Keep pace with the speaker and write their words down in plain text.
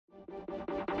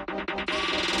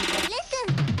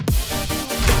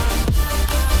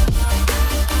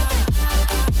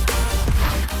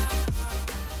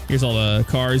Here's all the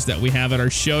cars that we have at our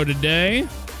show today.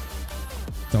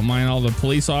 Don't mind all the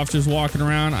police officers walking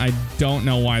around. I don't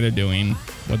know why they're doing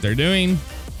what they're doing,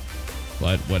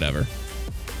 but whatever.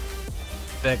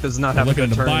 That does not They're have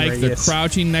looking a at a bike. radius. They're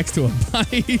crouching next to a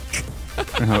bike.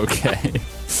 Okay.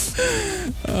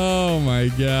 Oh my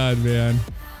God, man.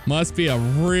 Must be a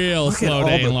real Look slow at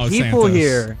day all in Los the people Santos.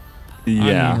 here.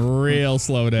 Yeah. I mean, real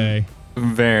slow day.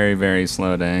 Very, very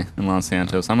slow day in Los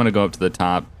Santos. I'm going to go up to the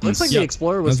top. Looks like Yep, the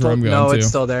Explorer was that's where still. I'm going No, to. it's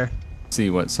still there. See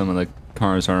what some of the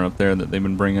cars are up there that they've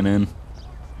been bringing in.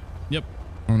 Yep.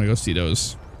 I'm gonna go see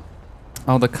those.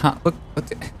 Oh, the cop! Look,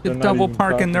 they're double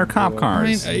parking their cop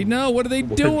cars. I know. What are they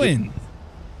doing?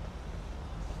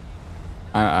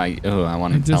 I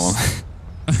want to tell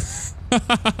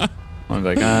them. I'm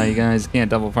like, you guys can't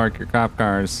double park your cop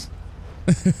cars.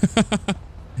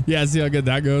 Yeah, see how good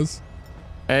that goes.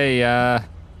 Hey,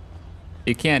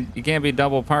 you can't be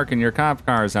double parking your cop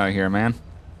cars out here, man.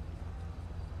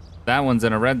 That one's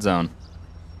in a red zone.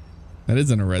 That is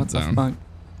in a red What the zone. fuck?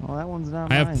 Well, that one's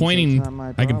not I have mine, pointing. so it's not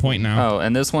my I can point now. Oh,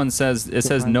 and this one says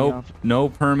no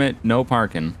permit, no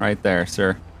parking right there,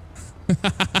 sir.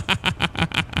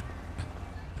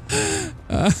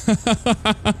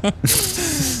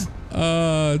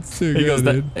 Oh, it's too He good,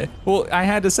 goes, dude. well, I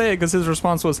had to say it because his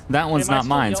response was, that one's not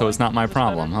mine, so it's not my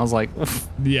problem. I was like,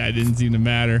 Yeah, it didn't seem to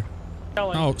matter.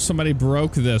 Oh, somebody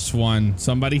broke this one.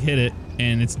 Somebody hit it,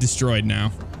 and it's destroyed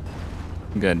now.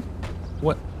 good.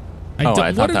 What? I I thought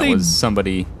what are that they, was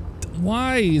somebody.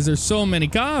 Why is there so many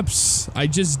cops? I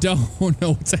just don't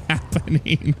know what's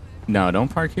happening. No, don't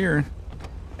park here.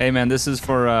 Hey, man, this is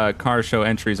for car show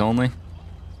entries only.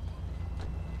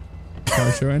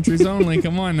 Car show entries only.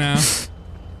 Come on now.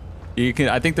 You can.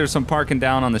 I think there's some parking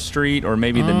down on the street, or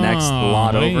maybe the next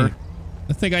lot wait. over.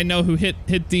 I think I know who hit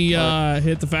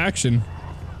the faction.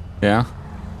 Yeah.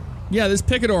 Yeah, this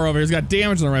picador over here's got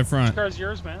damage on the right front. This car's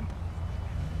yours, man.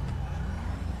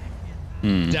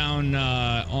 Down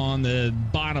on the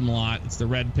bottom lot. It's the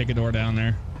red picador down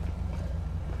there.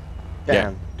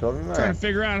 Damn, totally Trying to right.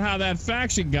 figure out how that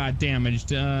faction got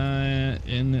damaged,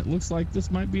 and it looks like this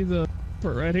might be the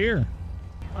part right here.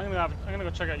 I'm gonna go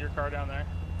check out your car down there.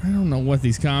 I don't know what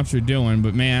these cops are doing,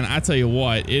 but man, I tell you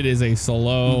what, it is a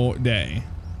slow day.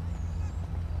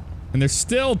 And they're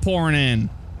still pouring in.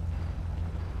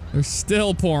 They're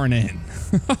still pouring in.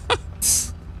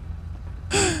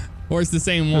 Or it's the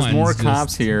same one. There's more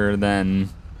cops here than.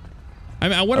 I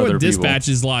mean, I wonder other what dispatch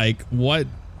people. is like. What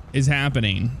is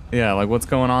happening? Yeah, like what's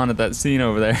going on at that scene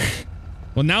over there?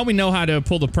 Well, now we know how to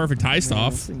pull the perfect heist Man,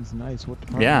 off. this thing's nice. What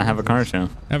Yeah, have a car show.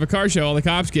 Have a car show, all the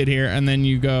cops get here, and then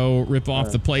you go rip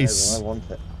off the place, I want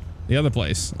it. the other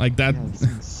place. Like that. Yeah, this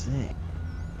thing's sick.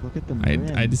 Look at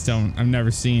the I just don't. I've never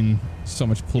seen so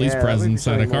much police yeah, presence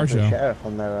at a car show. Sheriff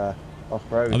on their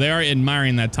off-road. Oh, they are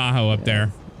admiring that Tahoe up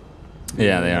there.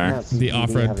 Yeah, they are. The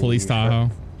off-road police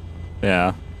Tahoe.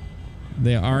 Yeah.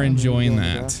 They are enjoying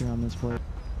that.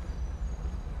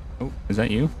 Oh, is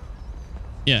that you?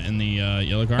 Yeah, in the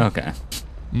yellow car. Okay.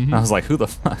 Mhm. I was like, who the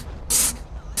fuck?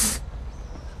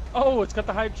 Oh, it's got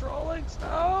the hydraulics.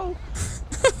 Oh.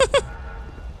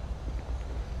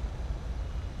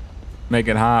 Make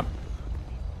it hop.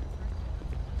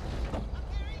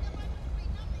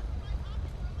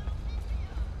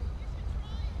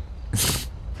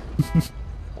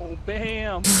 Oh,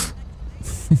 bam.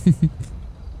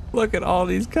 Look at all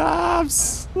these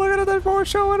cops. Look at them more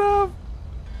showing up.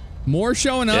 More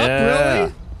showing up, Yeah.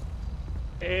 really?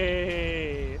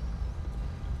 Hey.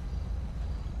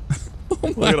 Oh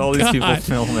Look at all these people God.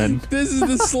 filming. This is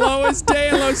the slowest day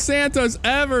in Los Santos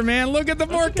ever, man. Look at the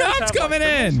more Don't you guys cops have, like, coming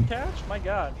criminals in. to catch? My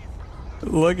God.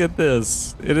 Look at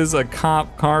this. It is a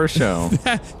cop car show.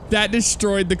 That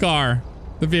destroyed the car.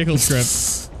 The vehicle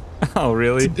script. Oh,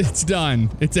 really? It's done.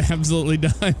 It's absolutely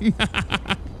done.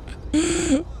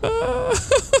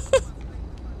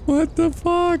 What the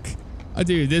fuck?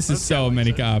 Dude, this is so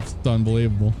many cops. It's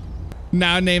unbelievable.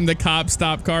 Now name the Cop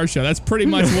Stop Car Show. That's pretty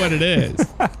much what it is.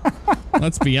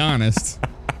 Let's be honest.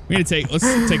 Let's take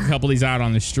a couple of these out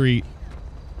on the street.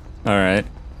 All right.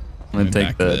 I'm gonna take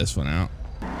back the this one out.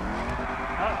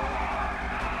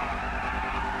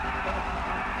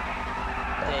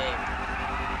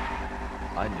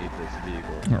 I need this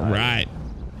vehicle. All right.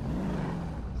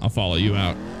 I'll follow you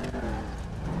out.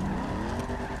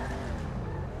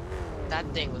 That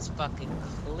thing was fucking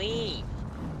clean.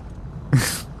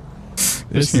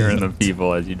 Just hearing the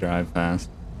people as you drive past.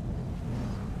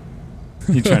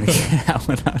 You trying to get out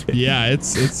without it? Yeah,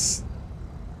 it's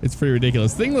pretty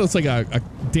ridiculous. Thing looks like a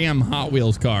damn Hot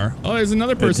Wheels car. Oh, there's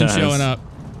another person does. showing up.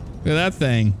 Look at that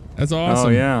thing. That's awesome. Oh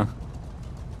yeah.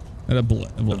 And a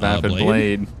The Vapid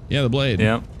Blade. Yeah, the blade.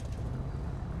 Yep.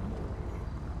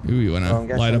 Ooh, you want Well, I'm to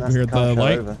guessing light up that's here at car the show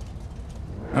light? over.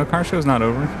 Oh, car show's not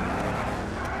over.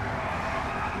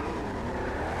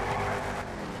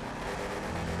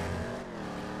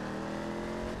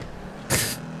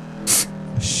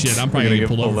 Shit, I'm probably gonna get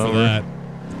pulled over for that.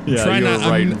 Yeah, Try you were not-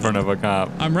 right I'm- in front of a cop.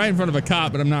 I'm right in front of a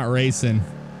cop, but I'm not racing.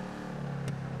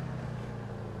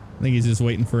 I think he's just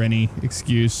waiting for any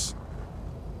excuse.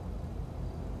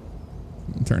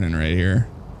 I'm turning right here.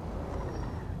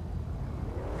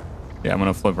 Yeah, I'm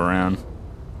gonna flip around.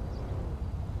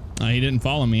 He didn't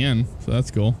follow me in, so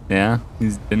that's cool. Yeah, he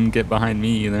didn't get behind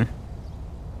me either.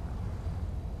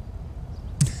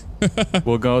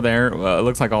 We'll go there. Well, it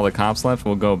looks like all the cops left.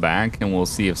 We'll go back and we'll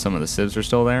see if some of the civs are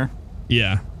still there.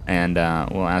 Yeah. And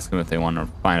we'll ask them if they want to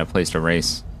find a place to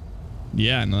race.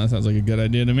 Yeah, no, that sounds like a good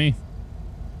idea to me.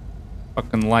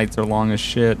 Fucking lights are long as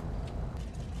shit.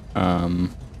 The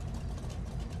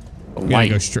We gotta light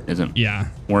go straight. isn't Yeah,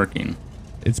 working.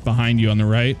 it's behind you on the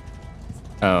right.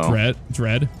 Oh. It's red. It's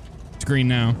red. It's green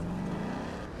now.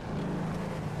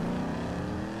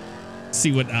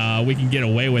 See what we can get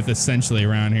away with essentially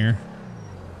around here.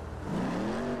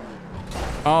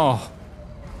 Oh,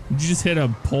 Did you just hit a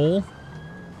pole?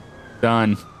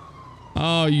 done.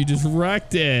 Oh, you just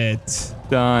wrecked it.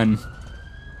 Done.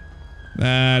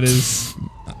 That is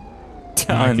not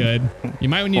Done. good. You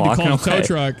might need to Walking call a tow away.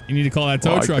 truck. You need to call that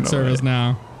tow Walking truck service away.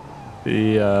 now.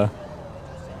 The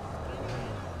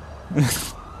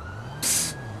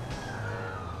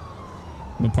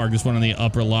We'll park this one on the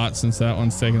upper lot since that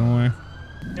one's taken away.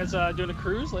 You guys doing a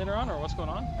cruise later on, or what's going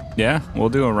on? yeah, we'll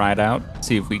do a ride out.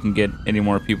 See if we can get any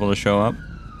more people to show up.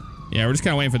 Yeah, we're just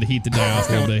kind of waiting for the heat to die off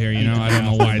a little bit here. You know, I don't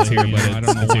know why it's here, but I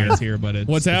don't know why it's here, but it's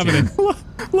what's happening.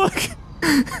 Look,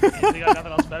 They got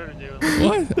nothing else better to do.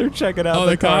 What? they're checking out Oh,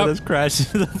 the the car cop? that's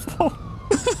crashed into the pole.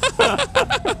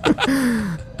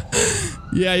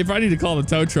 Yeah, you probably need to call the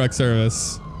tow truck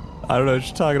service. I don't know what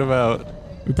you're talking about.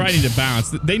 We probably need to bounce.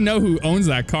 They know who owns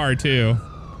that car too.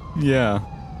 Yeah.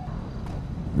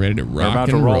 Ready to We're rock about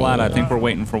to and roll out. I think we're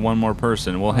waiting for one more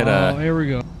person. We'll hit a. here we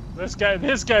go. This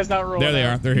guy's not rolling. There they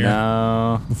are. out. They're here.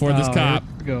 No. Before this cop.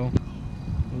 Here we go.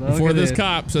 Before this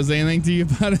cop says anything to you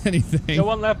about anything. No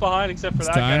one left behind except for It's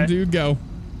that time guy. to go.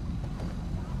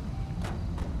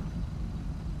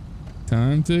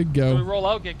 Time to Can we go. roll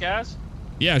out, get gas?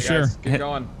 Yeah, sure. Keep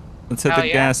going. Let's hit Hell the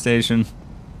yeah. gas station.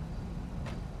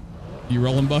 You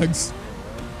rolling bugs?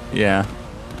 Yeah.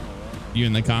 You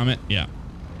in the comment? Yeah.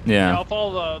 Yeah, Yeah. I'll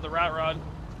follow the rat rod.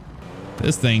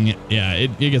 This thing, yeah,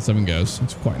 it gets up and goes.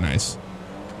 It's quite nice.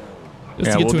 Just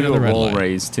Yeah, to get we'll to do a another red roll light.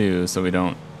 race too, so we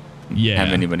don't Yeah,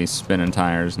 have anybody spinning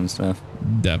tires and stuff.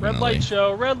 definitely. Red light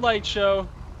show, red light show.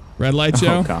 Red light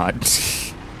show? Oh God.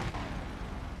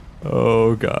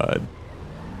 Oh God.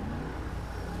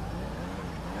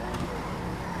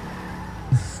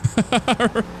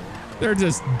 They're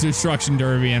just destruction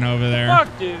derbying over there.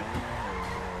 Fuck, dude.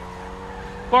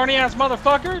 Barney ass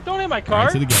motherfucker. Don't hit my All car.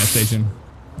 right, to the gas station.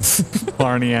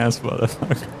 Barney ass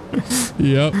motherfucker.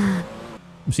 Yep.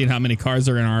 I'm seeing how many cars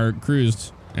are in our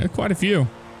cruise. Yeah, quite a few.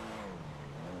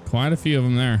 Quite a few of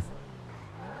them there.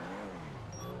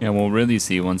 Yeah, we'll really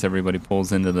see once everybody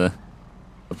pulls into the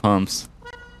pumps.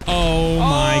 Oh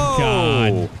my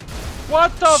God.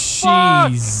 What the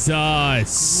fuck?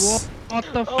 Jesus. What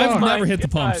the fuck? I've Oh my never hit the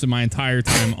pumps God. in my entire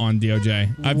time on DOJ.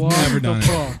 I've What never the done it.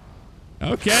 fuck?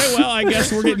 Okay, well, I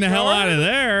guess we're getting the hell out of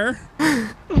there.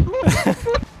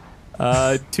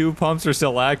 2 pumps are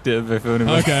still active if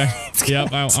anybody. Okay.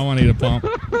 Yep, I want to eat a pump.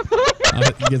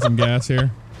 I'll get some gas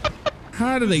here.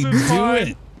 How do they This do is fine.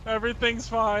 it? Everything's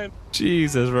fine.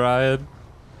 Jesus, Ryan.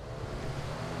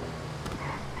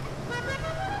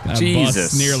 That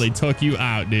Jesus. bus nearly took you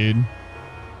out, dude. All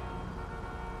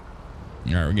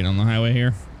right, we're getting on the highway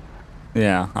here.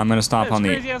 Yeah, I'm gonna stop It's on the.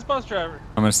 crazy ass bus driver.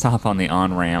 I'm gonna stop on the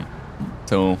on ramp,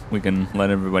 so we can let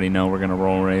everybody know we're gonna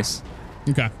roll race.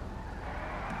 Okay.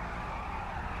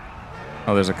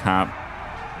 Oh, there's a cop.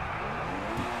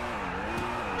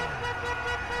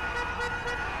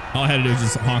 All I had to do was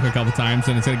just honk a couple times,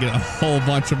 and it's gonna get a whole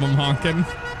bunch of them honking.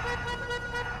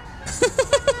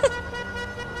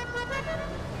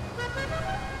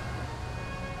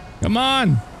 Come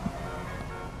on.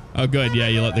 Oh, good. Yeah,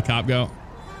 you let the cop go.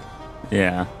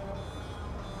 Yeah.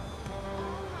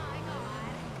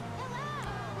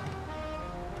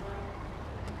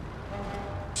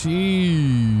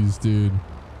 Jeez, dude.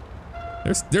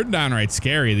 They're downright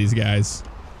scary, these guys.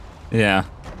 Yeah.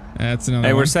 That's another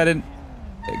Hey, one. we're setting.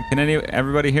 Can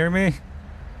everybody hear me?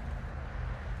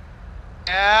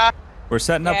 Yeah. We're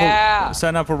setting up Yeah.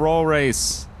 setting up a roll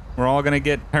race. We're all gonna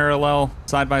get parallel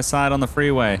side by side on the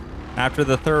freeway. After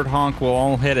the third honk, we'll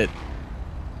all hit it.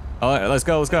 Oh, let's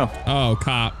go. Let's go. Oh,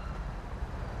 cop.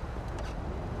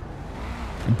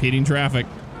 Impeding traffic.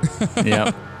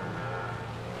 Yep.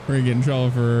 We're gonna get in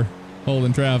trouble for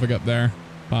holding traffic up there,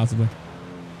 possibly.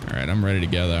 All right, I'm ready to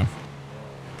go though.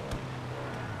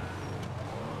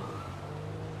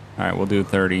 All right, we'll do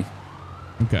 30.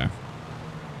 Okay.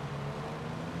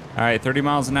 All right, 30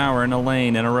 miles an hour in a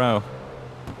lane in a row.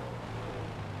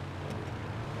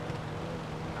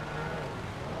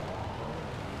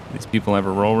 These people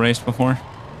ever roll raced before?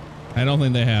 I don't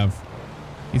think they have.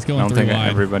 He's I going don't 3 think wide.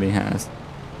 everybody has.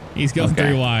 He's going Okay.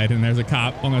 3 wide, and there's a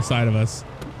cop on the side of us.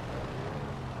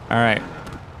 All right.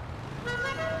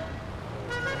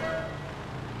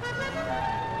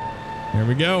 Here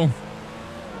we go.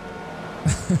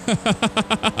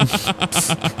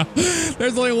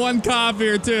 There's only 1 cop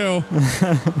here too.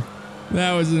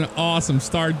 That was an awesome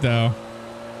start though.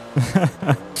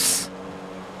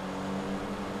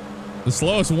 The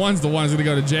slowest one's the one who's gonna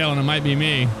go to jail, and it might be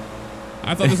me.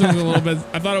 I thought this was a little bit.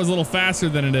 I thought it was a little faster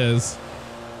than it is.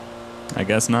 I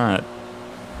guess not.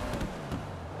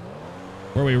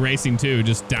 Where are we racing to?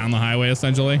 Just down the highway,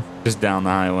 essentially. Just down the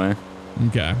highway.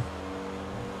 Okay.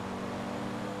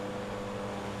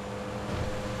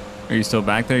 Are you still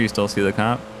back there? You still see the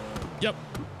cop? Yep.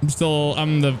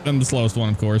 I'm the slowest one,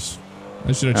 of course.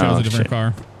 I should have chose a different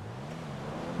car.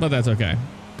 But that's okay.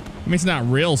 I mean, it's not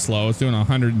real slow. It's doing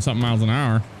 100 and something miles an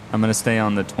hour. I'm gonna stay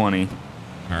on the 20.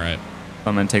 All right.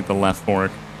 I'm gonna take the left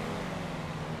fork.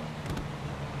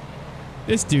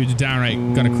 This dude's downright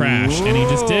gonna crash, and he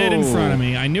just did in front of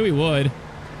me. I knew he would.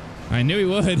 I knew he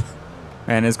would.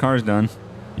 And his car's done.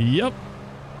 Yep.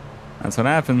 That's what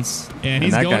happens. And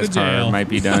he's that going guy's to jail. car might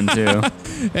be done too.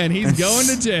 And he's going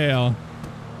to jail.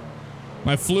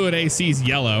 My fluid AC's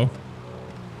yellow.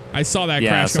 I saw that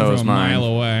crash so come is from a mine. mile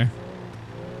away.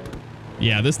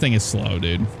 Yeah, this thing is slow,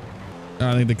 dude.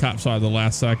 I think the cop saw it the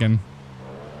last second.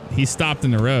 He stopped in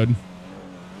the road.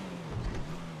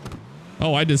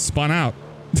 Oh, I just spun out.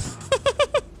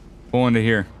 Pull into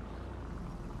here.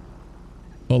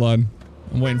 Hold on.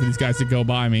 I'm waiting for these guys to go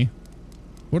by me.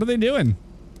 What are they doing?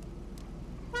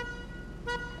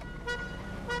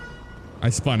 I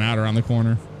spun out around the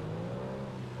corner.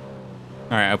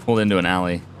 All right, I pulled into an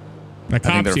alley. That I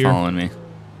think cop's they're here. following me.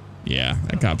 Yeah,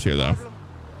 that cop's here though.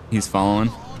 He's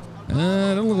following.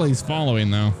 Don't look like he's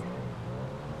following though.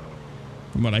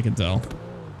 From what I can tell.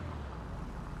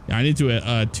 Yeah, I need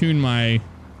to tune my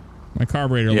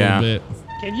carburetor a little bit.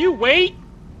 Can you wait?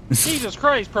 Jesus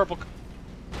Christ, purple.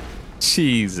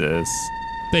 Jesus.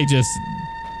 They just,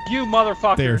 You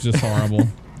motherfucker. they're just horrible.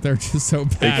 They're just so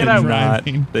They bad at cannot.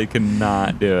 driving. They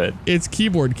cannot do it. It's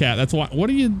keyboard cat. That's why. What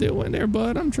are you doing there,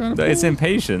 bud? I'm trying to. It's pull.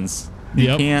 impatience. He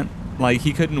Yep. can't. Like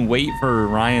he couldn't wait for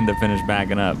Ryan to finish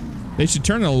backing up. They should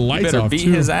turn the You lights better off beat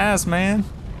too. his ass, man.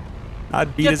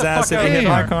 I'd beat Get his the ass fuck if he out hit of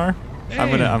my here. car. I'm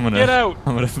gonna Get out.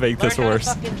 I'm gonna make Learn this how to worse.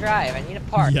 fucking drive. I need a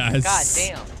park. Yes.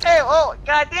 God damn. Hey, oh,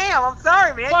 god damn. I'm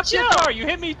sorry, man. Fuck Chill. your car. You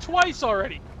hit me twice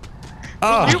already.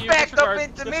 Oh, You backed up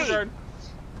into me. Disregard.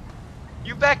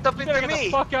 You backed up You gotta into get the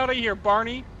me. fuck out of here,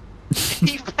 Barney.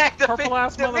 He backed up Purple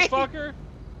ass into me. motherfucker.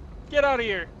 Get out of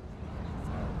here.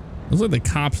 Looks like the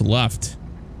cops left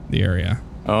the area.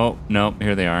 oh no,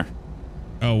 here they are.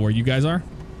 Oh, where you guys are?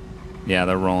 Yeah,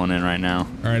 they're rolling in right now.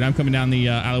 All right, I'm coming down the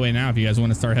alleyway now. If you guys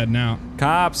want to start heading out,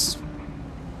 Cops.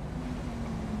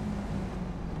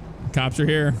 cops are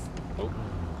here. Oh,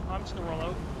 I'm just gonna roll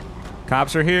out.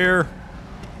 Cops are here.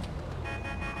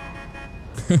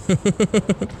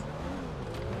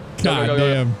 God go.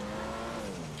 damn.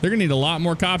 They're gonna need a lot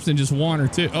more cops than just 1 or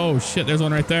 2. Oh shit, there's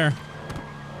one right there.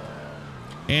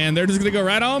 And they're just gonna go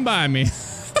right on by me.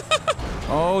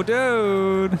 Oh,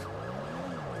 dude.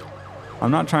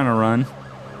 I'm not trying to run.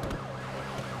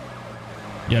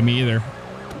 Yeah, me either.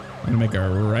 I'm gonna make a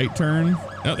right turn.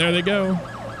 Oh, there they go.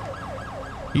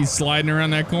 He's sliding around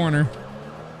that corner.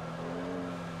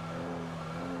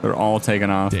 They're all taking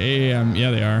off. Damn,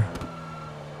 yeah they are.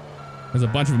 There's a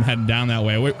bunch of them heading down that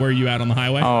way. Where are you at on the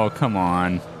highway? Oh, come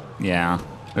on. Yeah.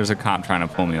 There's a cop trying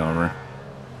to pull me over.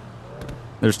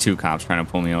 There's 2 cops trying to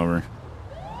pull me over.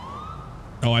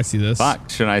 Oh, I see this. Fuck.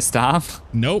 Should I stop?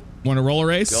 Nope. Want to roll a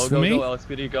race Go, with go, me? go,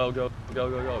 LXPD, go, go, go,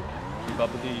 go, go. Keep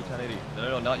up with the 1080.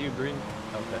 No, not you, Green.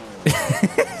 Okay.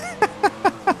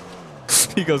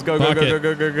 He goes, go, go, Fuck go, it.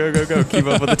 go, go, go, go, go, go. Keep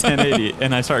up with the 1080.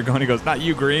 And I start going. He goes, not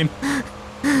you, Green.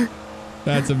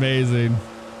 That's amazing.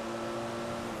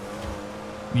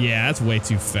 Yeah, that's way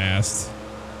too fast.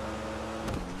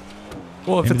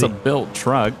 Well, if Maybe it's a they- built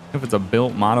truck, if it's a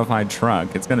built modified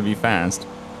truck, it's going to be fast.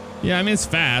 Yeah, I mean, it's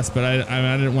fast, but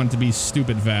I didn't want it to be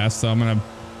stupid fast, so I'm going to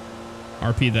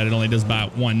RP that it only does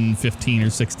about 115 or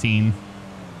 16.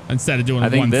 Instead of doing I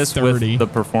think this 130. with the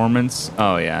performance.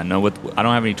 Oh yeah, no. I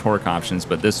don't have any torque options,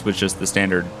 but this was just the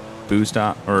standard boost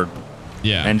or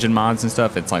yeah. engine mods and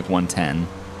stuff. It's like 110.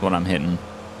 What I'm hitting.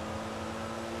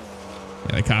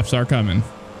 Yeah, the cops are coming.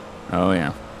 Oh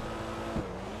yeah.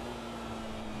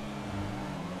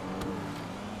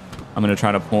 I'm gonna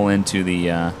try to pull into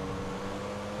the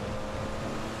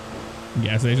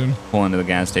Gas station.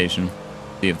 gas station.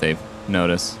 See if they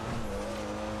notice.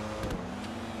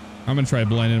 I'm gonna try to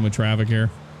blend in with traffic here.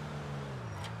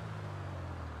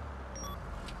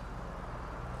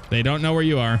 They don't know where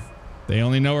you are. They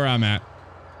only know where I'm at.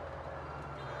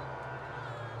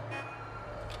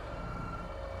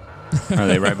 Are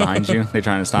they right behind you? They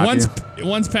trying to stop you?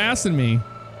 One's passing me.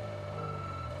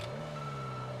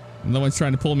 And the one's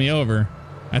trying to pull me over.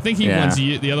 I think he wants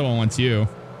you. The other one wants you.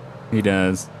 He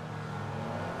does.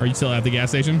 Are you still at the gas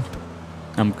station?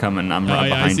 I'm coming. I'm right yeah,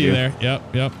 behind I see you. you there.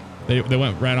 Yep. They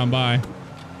went right on by.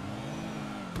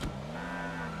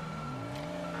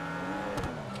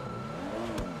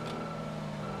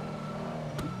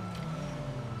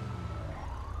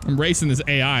 I'm racing this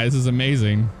AI. This is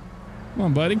amazing. Come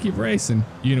on, buddy. Keep racing.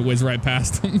 You're going to whiz right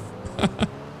past him.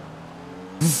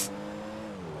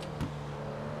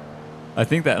 I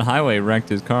think that highway wrecked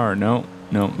his car. No,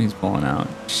 he's pulling out.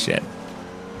 Shit.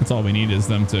 That's all we need is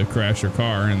them to crash your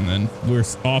car, and then we're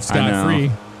off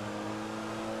scot-free.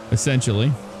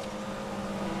 Essentially.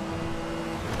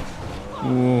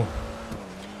 Ooh.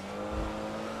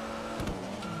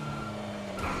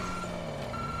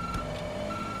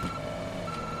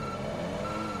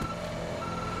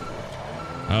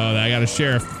 Oh, I got a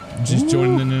sheriff just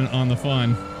joining in on the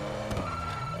fun.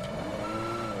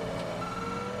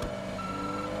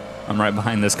 I'm right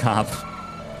behind this cop.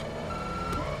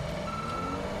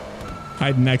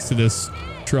 Hiding next to this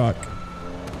truck.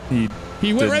 He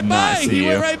went right by. He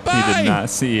went right by. He did not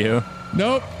see you.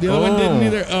 Nope. The other one didn't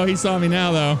either. Oh, he saw me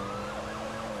now, though.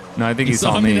 No, I think he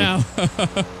saw me now.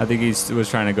 I think he was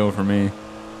trying to go for me.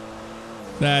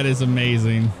 That is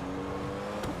amazing.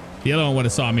 The other one would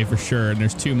have saw me for sure, and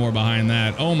there's two more behind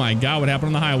that. Oh my God, what happened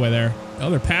on the highway there? Oh,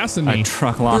 they're passing me. A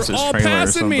truck lost his trailer or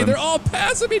something. They're all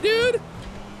passing me. They're all passing me, dude.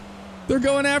 They're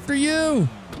going after you.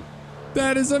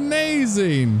 That is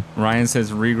amazing. Ryan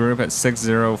says regroup at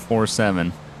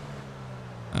 6047.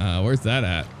 Where's that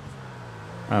at?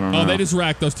 I don't know. Oh, they just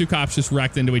wrecked. Those two cops just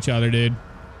wrecked into each other, dude.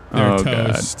 They're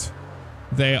toast.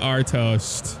 God. They are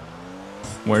toast.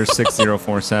 Where's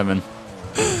 6047?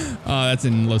 Oh, that's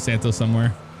in Los Santos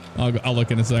somewhere. I'll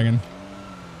look in a second.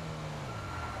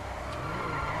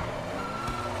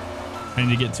 I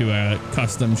need to get to a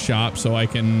custom shop so I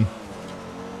can.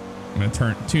 I'm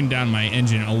gonna tune down my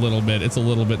engine a little bit. It's a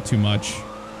little bit too much.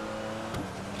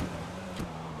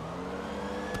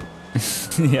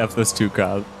 Yeah, those two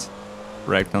cops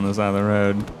wrecked on the side of the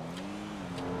road.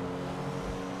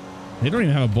 They don't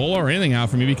even have a bolo or anything out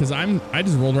for me because I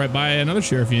just rolled right by another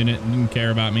sheriff unit and didn't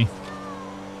care about me.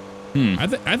 I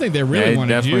think they really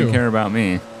wanted you. They definitely care about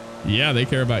me. Yeah, they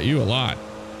care about you a lot.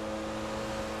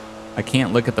 I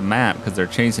can't look at the map because they're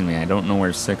chasing me. I don't know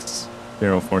where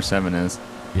 6047 is.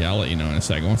 Yeah, I'll let you know in a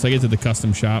second. Once I get to the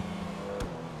custom shop.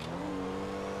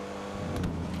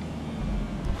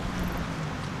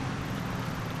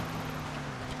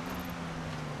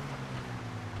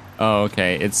 Oh,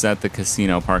 okay. It's at the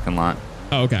casino parking lot.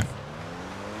 Oh, okay.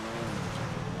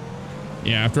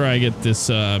 Yeah, after I get this,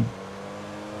 some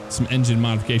engine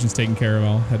modifications taken care of,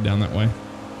 I'll head down that way.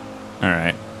 All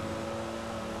right.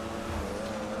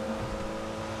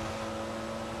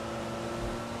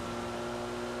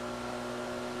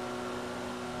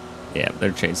 Yeah,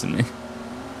 they're chasing me.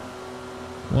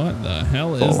 What the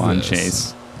hell is Full on this?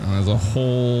 chase. Oh, there's a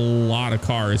whole lot of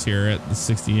cars here at the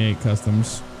 68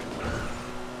 Customs.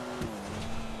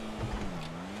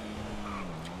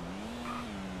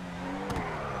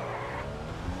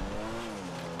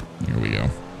 Here we go.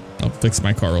 I'll fix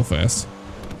my car real fast.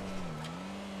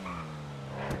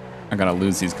 I gotta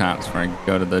lose these cops before I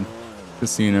go to the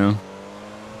casino.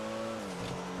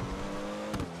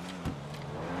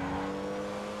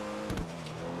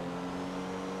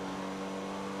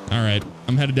 All right,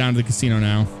 I'm headed down to the casino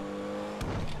now.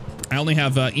 I only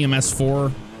have EMS 4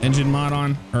 engine mod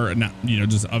on, or not,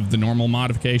 just of the normal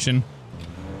modification.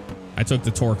 I took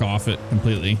the torque off it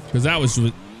completely because that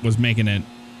was making it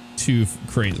too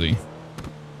crazy.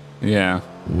 Yeah.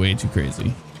 Way too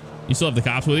crazy. You still have the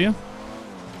cops with you?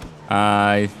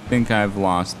 I think I've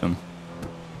lost them.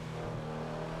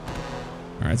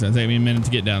 All right, so it'll take me a minute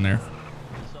to get down there.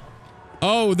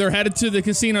 Oh, they're headed to the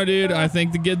casino, dude. I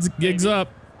think the gig's up.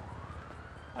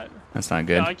 That's not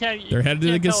good. No, I can't. They're headed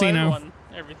to the casino.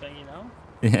 Everything,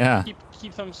 Yeah.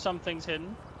 Keep some things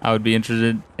hidden. I would be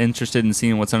interested in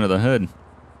seeing what's under the hood.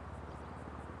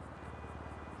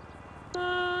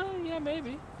 Yeah,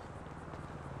 maybe.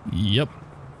 Yep.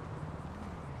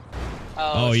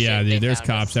 Oh, yeah, shit, dude. they There's found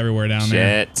cops us. everywhere down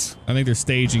there. Shit. I think they're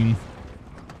staging.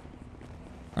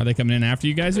 Are they coming in after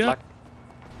you guys yet?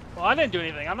 Well, I didn't do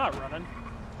anything. I'm not running.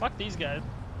 Fuck these guys.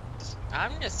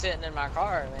 I'm just sitting in my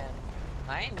car, man.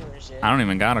 I ain't doing shit. I don't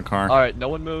even got a car. All right, no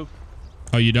one move.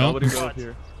 Oh, you don't? Nobody move What?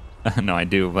 here. No, I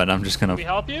do, but I'm just Can we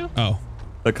gonna. help you? Oh.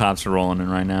 The cops are rolling in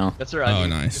right now. Yes, sir. I Oh, need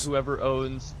nice. whoever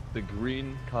owns the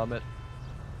green Comet,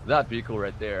 that vehicle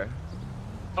right there.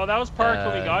 Oh, that was parked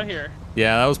when we got here.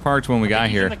 Yeah, that was parked when we got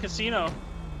He's here. in the casino.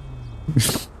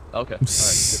 Okay. All right.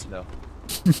 Good to know.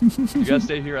 You guys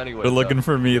stay here anyway. They're looking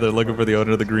for me. They're looking for the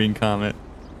owner of the green Comet.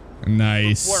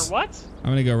 Nice. What? I'm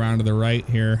going to go around to the right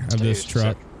here of this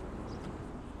truck.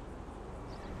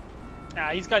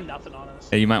 Nah, he's got nothing on us.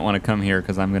 Hey, you might want to come here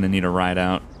because I'm gonna need a ride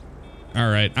out. All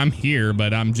right. I'm here,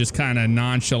 but I'm just kind of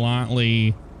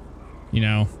nonchalantly,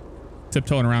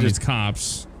 tiptoeing around these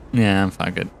cops. Yeah,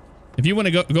 fuck it. If you want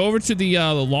to go over to the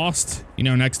Lost,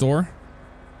 next door.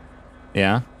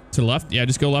 Yeah. To the left. Yeah,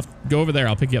 just go left. Go over there.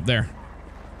 I'll pick you up there.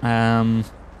 I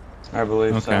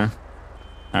believe so. Okay.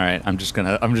 All right. I'm just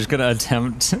gonna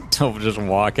attempt to just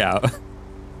walk out.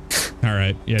 All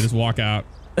right. Yeah, just walk out.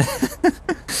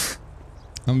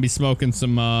 I'm gonna be smoking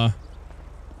some. I'll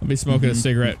be smoking a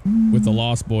cigarette with the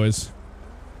Lost Boys.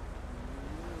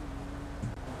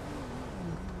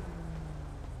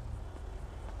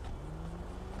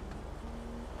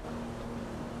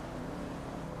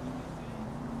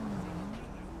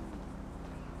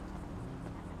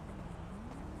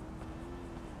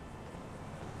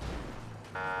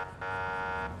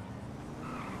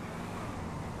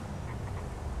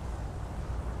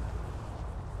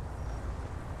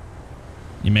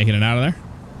 You making it out of there?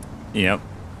 Yep.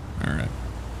 All right.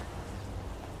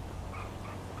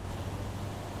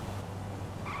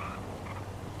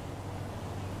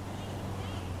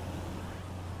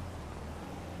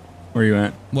 Where you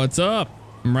at? What's up?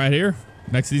 I'm right here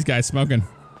next to these guys smoking.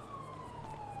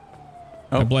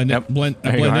 Oh, I blend yep. in pretty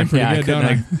There you are. good, Yeah, don't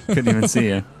I? couldn't even see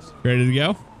you. Ready to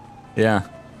go? Yeah.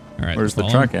 All right. Where's the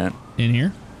follow truck him. at? In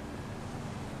here.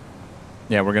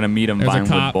 Yeah, we're gonna meet him. There's a Vinewood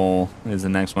cop. Bowl is the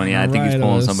next one. Yeah, I think he's Right,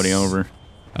 pulling somebody over.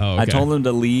 Oh, okay. I told him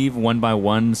to leave one by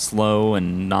one, slow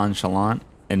and nonchalant,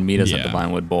 and meet us at the Yeah.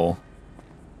 Vinewood Bowl.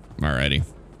 Alrighty.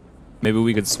 Maybe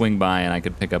we could swing by and I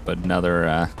could pick up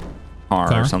another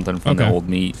car or something from the Okay. old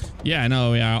meet. Yeah, I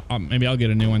know. Yeah, maybe I'll get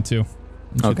a new one too.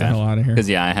 Let's get the Okay. hell out of here. Because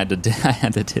yeah, I had to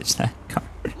ditch that car.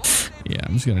 Yeah,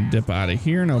 I'm just gonna dip out of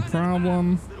here. No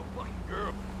problem.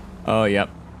 Oh, yep.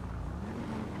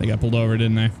 They got pulled over,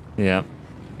 didn't they? Yep.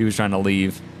 He was trying to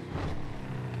leave.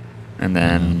 And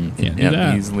then, Can't do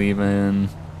that. he's leaving.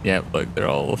 Yep, look, they're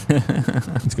all...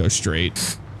 Let's go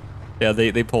straight. Yeah,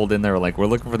 they pulled in. They were like, we're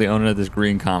looking for the owner of this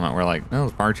green Comet. We're like, no, it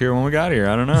was parked here when we got here.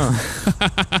 I don't know.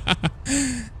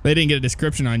 They didn't get a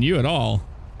description on you at all.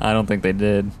 I don't think they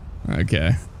did.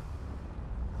 Okay.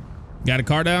 Got a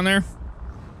car down there?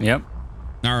 Yep.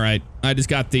 All right. I just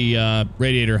got the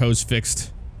radiator hose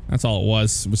fixed. That's all it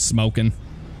was. It was smoking.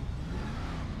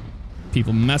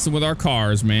 People messing with our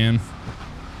cars, man.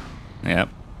 Yep.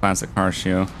 Classic car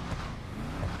show.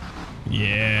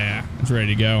 Yeah. It's ready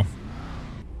to go.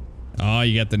 Oh,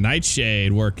 you got the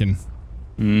nightshade working.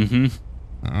 Mm-hmm.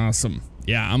 Awesome.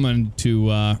 Yeah, I'm going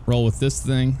to roll with this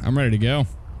thing. I'm ready to go.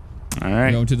 All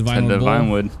right. Going to the Head Vinewood Bowl.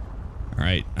 Vinewood. All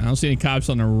right. I don't see any cops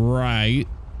on the right.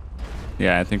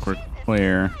 Yeah, I think we're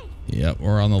clear. Yep,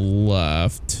 we're on the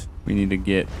left. We need to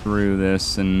get through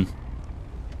this and...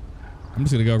 I'm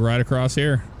just going to go right across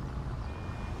here.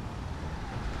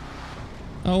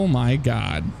 Oh my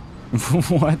God.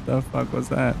 What the fuck was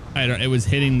that? I don't. It was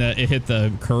hitting the. It hit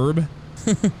the curb.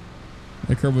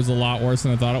 The curb was a lot worse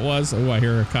than I thought it was. Oh, I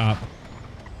hear a cop.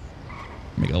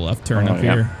 Make a left turn up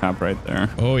yeah, here. Cop right there.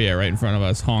 Oh yeah, right in front of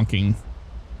us, honking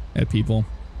at people.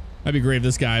 That'd be great if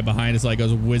this guy behind us like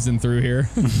goes whizzing through here.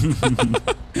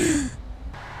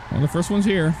 Well, the first one's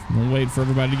here. We'll wait for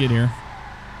everybody to get here.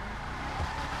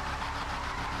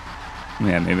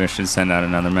 Yeah, maybe I should send out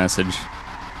another message.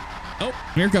 Oh,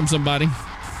 here comes somebody.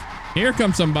 Here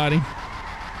comes somebody.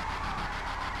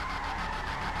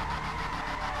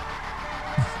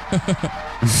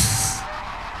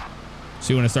 So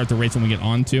you want to start the race when we get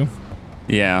on to?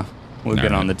 Yeah, we'll All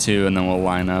get right. on the 2 and then we'll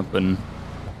line up and...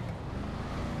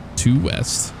 2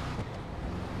 west.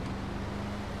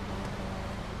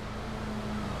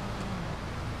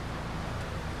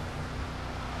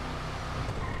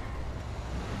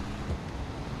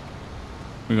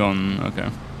 We're going... Okay.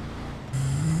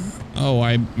 Oh,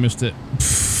 I missed it.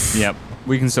 Yep.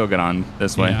 We can still get on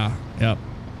this way. Yeah. Yep.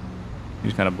 You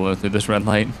just gotta blow through this red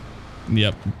light.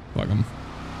 Yep. Fuck them.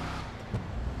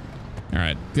 All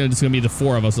right. It's gonna be the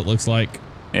 4 of us. It looks like.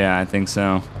 Yeah, I think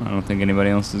so. I don't think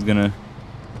anybody else is gonna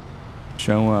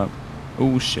show up.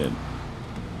 Oh shit.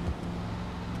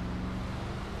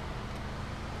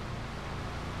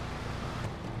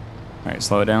 All right,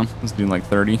 slow it down. Let's do like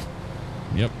 30.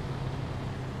 Yep.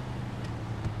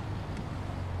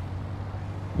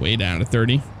 Way down to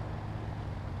 30.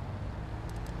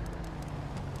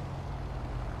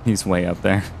 He's way up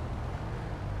there.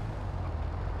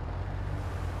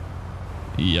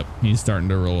 Yep. He's starting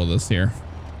to roll with us here.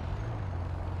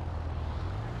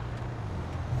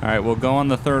 All right, we'll go on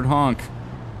the 3rd honk.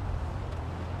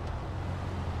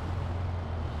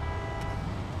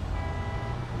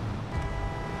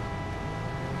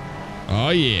 Oh,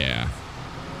 yeah.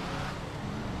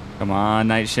 Come on,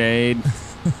 Nightshade.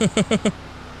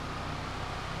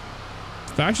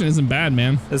 Faction isn't bad,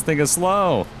 man. This thing is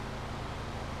slow.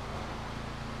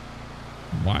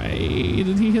 Why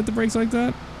did he hit the brakes like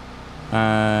that?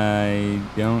 I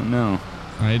don't know.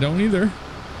 I don't either.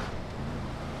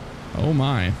 Oh,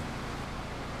 my. Is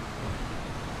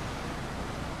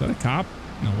that a cop?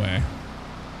 No way.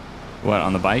 What,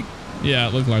 on the bike? Yeah,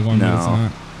 it looked like one, but it's No.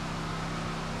 not.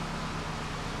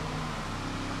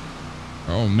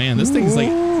 Oh man, this thing's like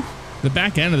the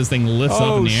back end of this thing lifts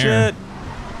up in the air.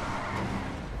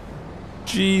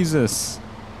 Jesus.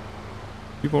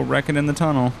 People wrecking in the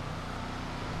tunnel.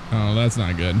 Oh, that's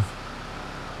not good.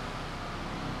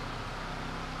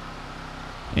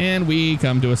 And we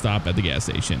come to a stop at the gas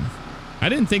station. I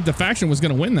didn't think the faction was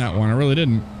going to win that one. I really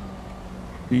didn't.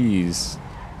 Jeez.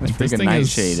 This This freaking thing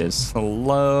Nightshade is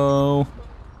slow.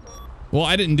 Well,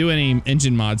 I didn't do any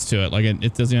engine mods to it. Like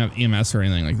it doesn't have EMS or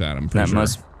anything like that. I'm pretty sure.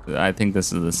 I think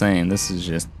this is the same. This is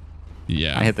just,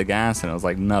 Yeah. I hit the gas and it was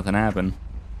like nothing happened.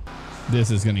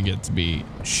 This is going to get to be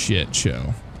shit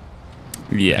show.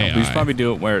 Yeah, AI. we should probably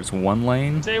do it where it's 1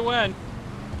 lane. Say when.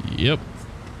 Yep.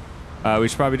 We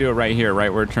should probably do it right here,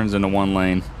 right where it turns into 1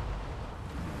 lane.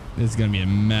 This is going to be a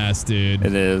mess, dude.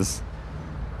 It is.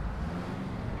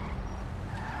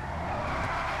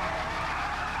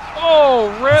 Oh,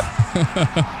 rip.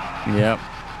 Yep,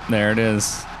 there it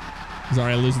is. Is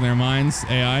already losing their minds,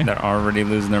 AI? They're already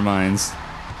losing their minds.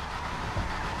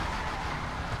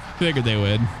 Figured they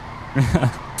would.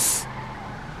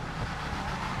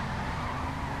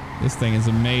 This thing is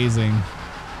amazing.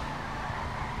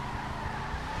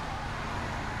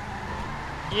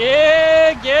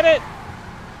 Yeah, get it.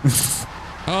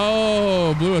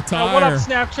 Oh, blew a tire. What up,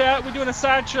 Snapchat? We doing a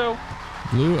sideshow.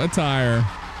 Blew a tire.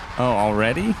 Oh,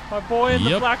 already? My boy in the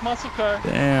Yep. black muscle car.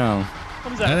 Damn.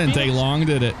 What is that? That didn't take Phoenix? long,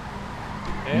 did it?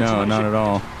 Yeah, No, it's not at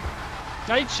all.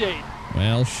 Nightshade.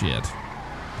 Well, shit.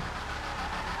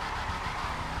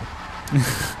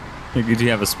 Did you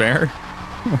have a spare?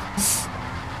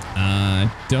 I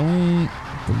don't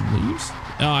believe so.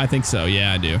 Oh, I think so.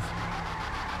 Yeah, I do.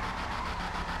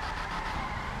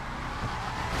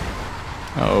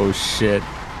 Oh, shit.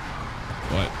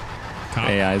 What? Cop?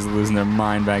 AI's losing their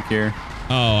mind back here.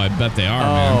 Oh, I bet they are,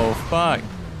 man. Oh, fuck.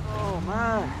 Oh,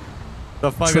 man.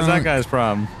 The fuck is that Trunk. guy's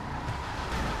problem?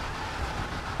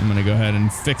 I'm going to go ahead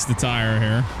and fix the tire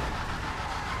here.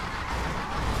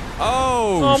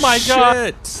 Oh, my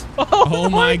God. shit. Oh,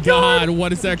 my God.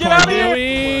 What is that Get car out of here.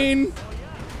 doing?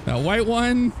 That white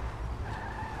one?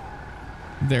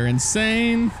 They're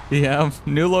insane. Yeah,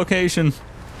 new location.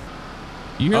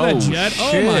 You hear that jet?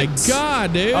 Oh, my shit.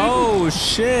 God, dude. Oh,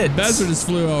 shit. Bezer just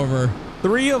flew over.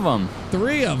 3 of them.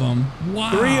 3 of them.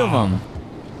 Wow. 3 of them.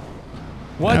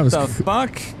 What That was the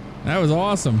fuck? That was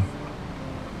awesome.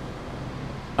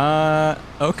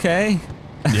 Okay.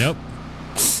 Yep.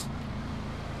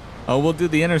 Oh, we'll do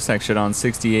the intersection on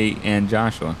 68 and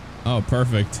Joshua. Oh,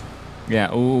 perfect.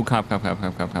 Yeah. Ooh, cop, cop, cop,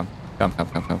 cop, cop, cop. Cop,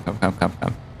 cop, cop, cop, cop, cop, cop,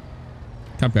 cop.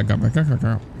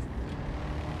 Cop.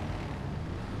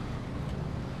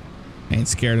 Ain't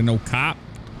scared of no cop.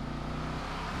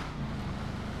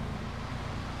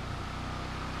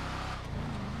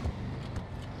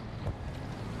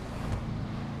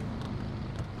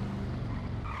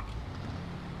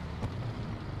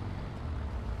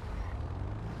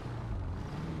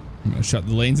 I'm gonna shut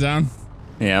the lanes down.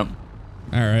 Yep.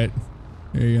 All right.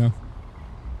 Here you go.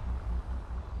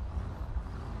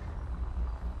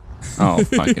 Oh,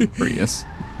 fucking Prius.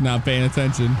 Not paying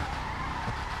attention.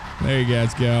 There you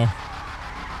guys go.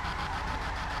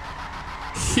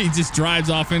 He just drives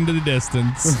off into the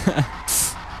distance. That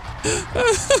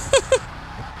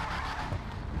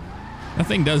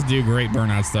thing does do great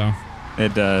burnouts, though.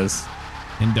 It does.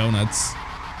 And donuts.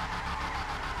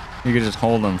 You could just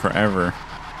hold them forever.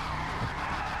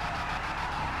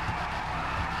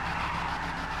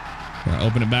 Gonna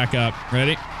open it back up.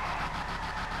 Ready?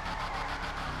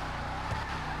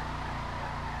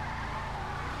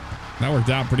 That worked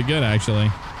out pretty good, actually.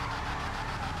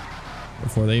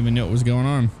 Before they even knew what was going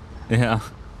on. Yeah.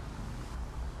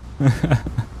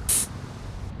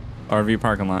 RV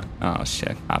parking lot. Oh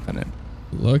shit, hop in it.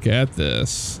 Look at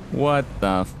this. What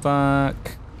the fuck?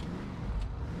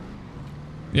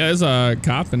 Yeah, there's a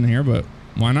cop in here, but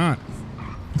why not?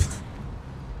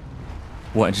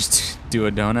 What, just do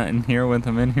a donut in here with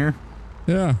him in here?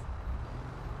 Yeah.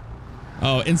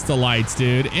 Oh, Insta lights,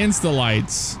 dude. Insta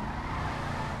lights.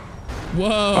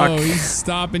 Whoa, Fuck. he's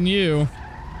stopping you.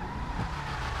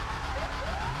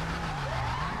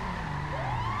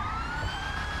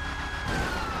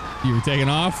 You were taking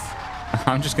off?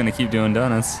 I'm just gonna keep doing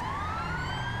donuts.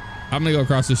 I'm gonna go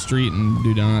across the street and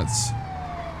do donuts.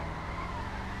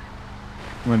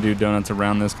 I'm gonna do donuts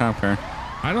around this cop car.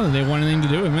 I don't think they want anything to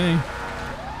do with me.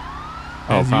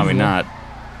 Oh, As probably usual. not.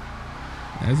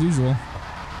 As usual.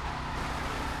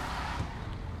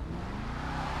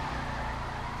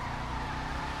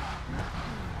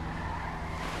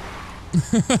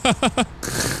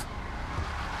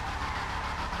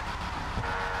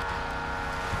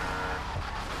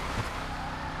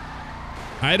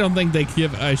 I don't think they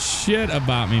give a shit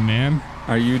about me, man.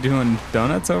 Are you doing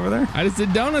donuts over there? I just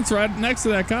did donuts right next to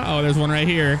that car. Oh, there's one right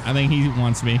here. I think he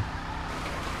wants me.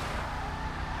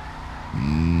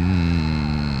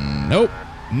 Nope.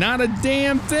 Not a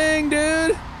damn thing,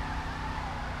 dude.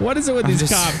 What is it with these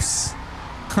cops?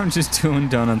 I'm just doing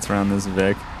donuts around this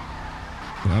Vic.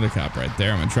 Another cop right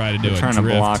there. I'm gonna try to do They're a trying to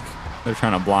drift. block. They're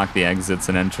trying to block the exits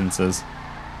and entrances.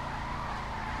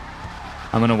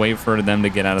 I'm gonna wait for them to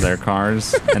get out of their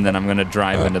cars, and then I'm gonna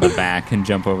drive into the back and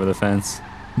jump over the fence.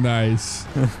 Nice.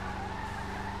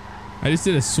 I just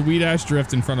did a sweet ass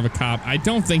drift in front of a cop. I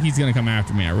don't think he's gonna come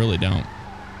after me. I really don't.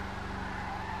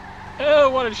 Oh,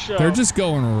 what a show. They're just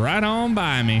going right on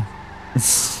by me.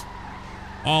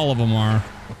 All of them are.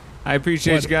 I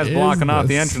appreciate What you guys is blocking off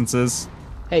the this? entrances.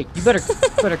 Hey, you better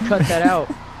cut that out.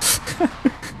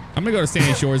 I'm gonna go to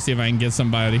Sandy Shores, see if I can get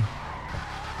somebody.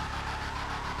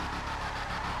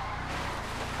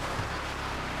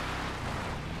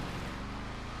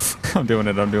 I'm doing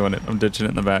it. I'm doing it. I'm ditching it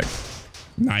in the back.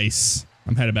 Nice.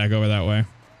 I'm headed back over that way.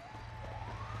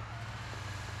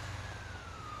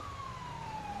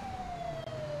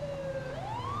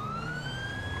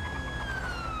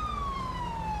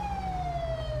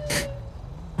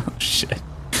 Oh shit.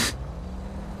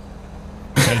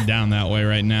 Headed down that way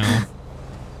right now.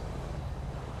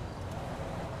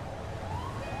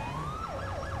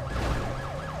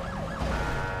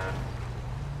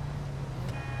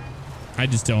 I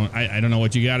just don't. I don't know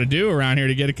what you got to do around here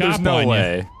to get a cop There's no on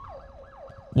way. you.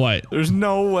 What? There's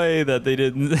no way that they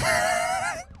didn't.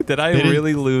 Did I They didn't-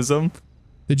 really lose them?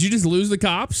 Did you just lose the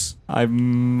cops? I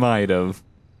might have.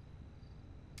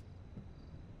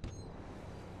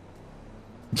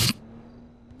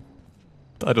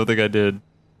 I don't think I did.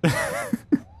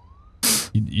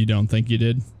 You don't think you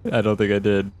did? I don't think I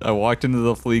did. I walked into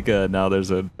the Fleeca and now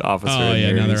there's an officer Oh, in yeah,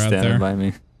 here now and he's they're out standing there. by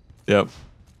me. Yep.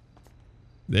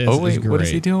 This Oh is wait, great. what is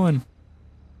he doing?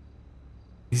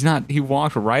 He's not. He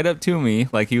walked right up to me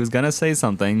like he was gonna say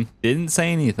something. Didn't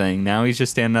say anything. Now he's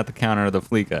just standing at the counter of the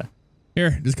Fleeca.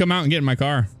 Here, just come out and get in my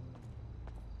car.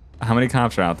 How many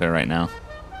cops are out there right now?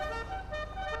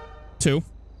 2.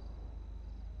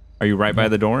 Are you right by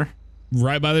the door?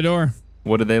 Right by the door.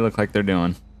 What do they look like they're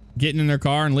doing? Getting in their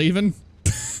car and leaving.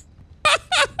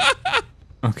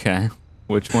 Okay.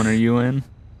 Which one are you in?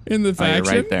 In the Oh, you're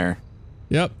faction. right there.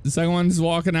 Yep. The second one's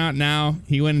walking out now.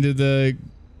 He went into the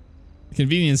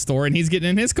convenience store and he's getting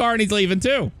in his car and he's leaving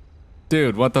too.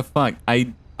 Dude, what the fuck?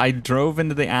 I drove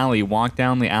into the alley, walked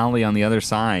down the alley on the other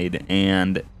side,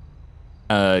 and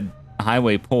a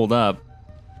highway pulled up,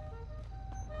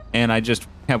 and I just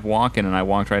kept walking, and I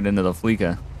walked right into the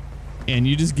Fleeca. And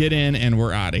you just get in and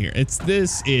we're out of here.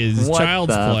 This is What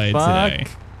child's the play fuck? today.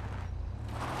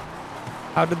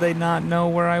 How did they not know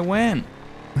where I went?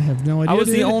 I have no idea. I was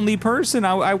the dude. only person.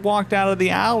 I walked out of the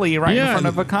alley right in Yeah. front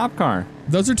of a cop car.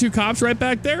 Those are 2 cops right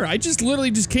back there. I just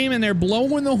literally just came in there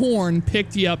blowing the horn,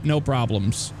 picked you up, no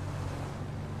problems.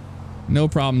 No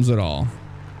problems at all.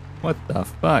 What the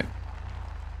fuck?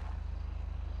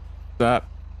 What's up?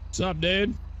 What's up,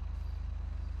 dude?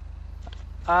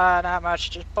 Not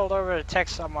much. Just pulled over to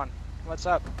text someone. What's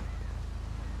up?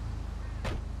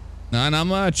 Nah, not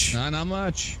much. Nah, not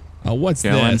much. Oh, what's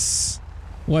Chilling. this?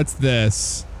 What's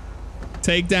this?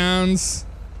 Takedowns?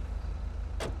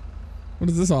 What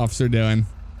is this officer doing?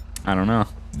 I don't know.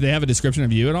 they have a description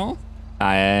of you at all?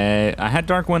 I had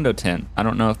dark window tint. I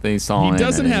don't know if they saw him. He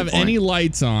doesn't at have point. any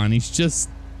lights on. He's just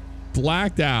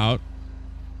blacked out.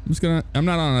 I'm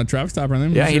not on a traffic stop or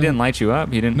anything. Yeah, he didn't light you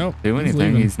up. He didn't Nope, do he's anything.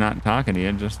 leaving. He's not talking to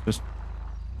you.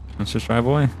 Let's just drive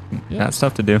away. Yeah. Got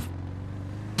stuff to do.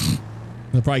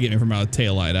 They'll probably get me from a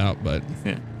tail light out, but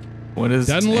Yeah. What is?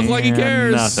 doesn't look like he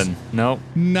cares. Nothing. Nope.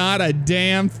 Not a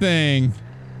damn thing.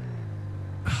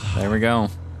 There we go.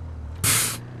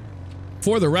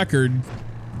 For the record,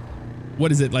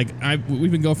 what is it like?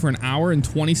 We've been going for an hour and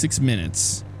 26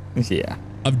 minutes Yeah.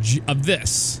 of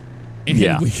this. And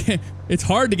Yeah. it's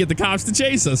hard to get the cops to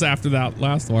chase us after that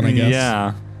last one, I guess.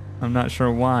 Yeah. I'm not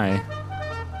sure why.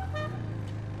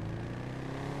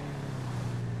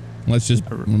 Let's just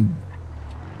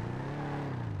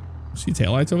see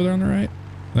taillights over there on the right.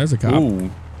 There's a cop.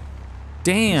 Ooh.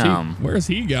 Damn. Where's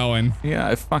he going?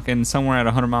 Yeah, fucking somewhere at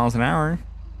 100 miles an hour.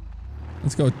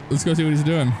 Let's go see what he's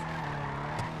doing.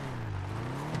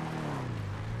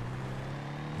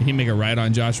 Did he make a right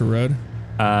on Joshua Road?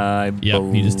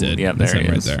 Yep, he just did. Yep, That's there he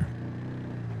him is. right there.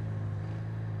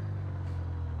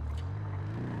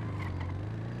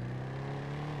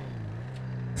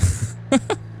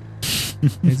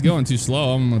 He's going too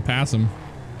slow. I'm gonna pass him.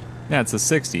 Yeah, it's a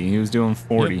 60. He was doing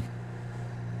 40. Yep.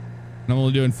 I'm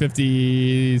only doing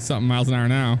 50 something miles an hour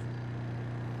now.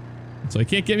 So he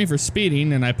can't get me for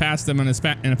speeding, and I passed him in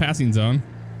a passing zone.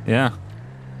 Yeah.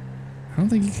 I don't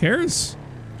think he cares.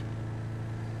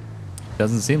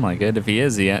 Doesn't seem like it. If he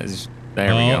is,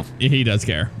 there we go. He does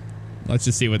care. Let's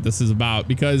just see what this is about,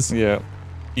 because Yeah.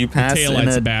 You passed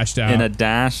taillights bashed out. in a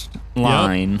dashed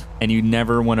line, and you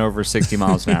never went over 60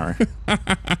 miles an hour.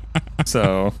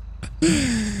 So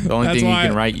the only That's thing he why-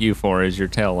 can write you for is your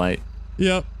tail light.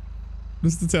 Yep.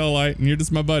 This is the tail light, and you're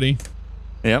just my buddy.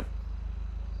 Yep.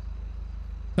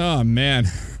 Oh, man.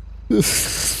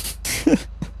 Ridiculous.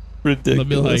 They'll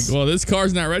be like, well, this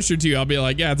car's not registered to you. I'll be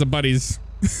like, yeah, it's a buddy's.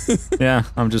 Yeah,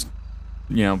 I'm just,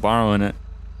 borrowing it.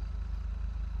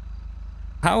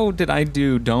 How did I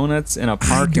do donuts in a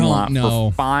parking don't lot know.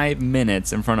 for 5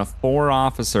 minutes in front of 4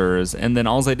 officers, and then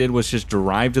all I did was just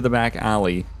drive to the back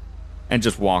alley and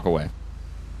just walk away?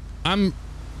 I'm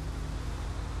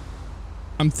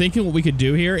thinking what we could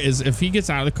do here is, if he gets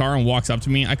out of the car and walks up to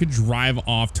me, I could drive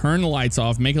off, turn the lights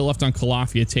off, make a left on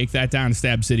Calafia, take that down to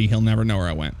Stab City. He'll never know where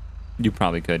I went. You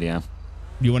probably could, yeah.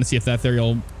 Do you want to see if that theory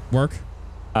will work?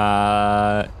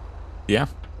 Yeah.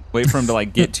 Wait for him to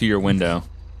get to your window.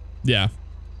 Yeah.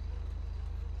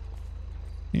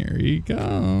 Here he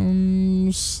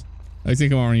comes. I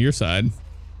think I'm on your side.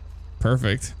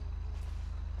 Perfect.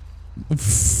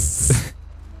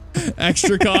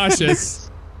 Extra cautious.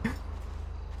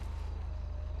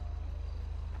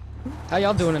 How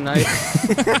y'all doing tonight?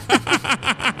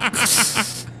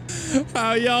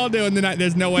 How y'all doing tonight?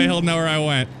 There's no way he'll know where I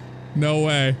went. No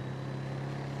way.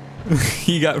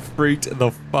 He got freaked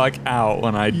the fuck out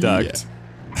when I ducked.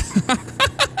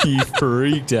 He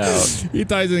freaked out. He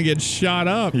thought he was gonna get shot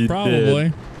up. He Probably.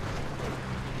 did.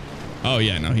 Oh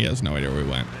yeah, no, he has no idea where we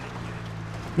went.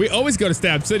 We always go to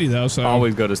Stab City though, so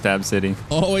Always go to Stab City.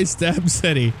 always Stab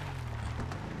City.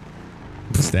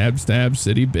 Stab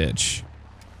City, bitch.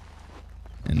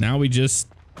 And now we just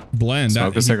blend.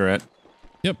 Smoke a cigarette.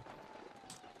 Yep.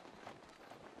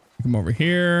 Come over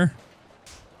here,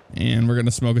 and we're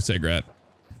gonna smoke a cigarette.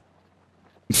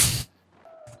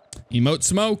 Emote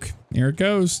smoke. Here it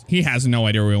goes. He has no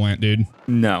idea where we went, dude.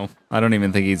 No, I don't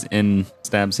even think he's in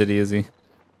Stab City, is he?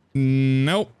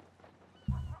 Nope.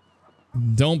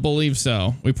 Don't believe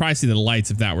so. We probably see the lights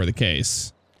if that were the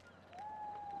case.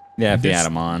 Yeah, if you This- had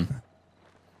him on.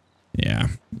 Yeah.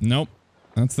 Nope.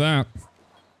 That's that.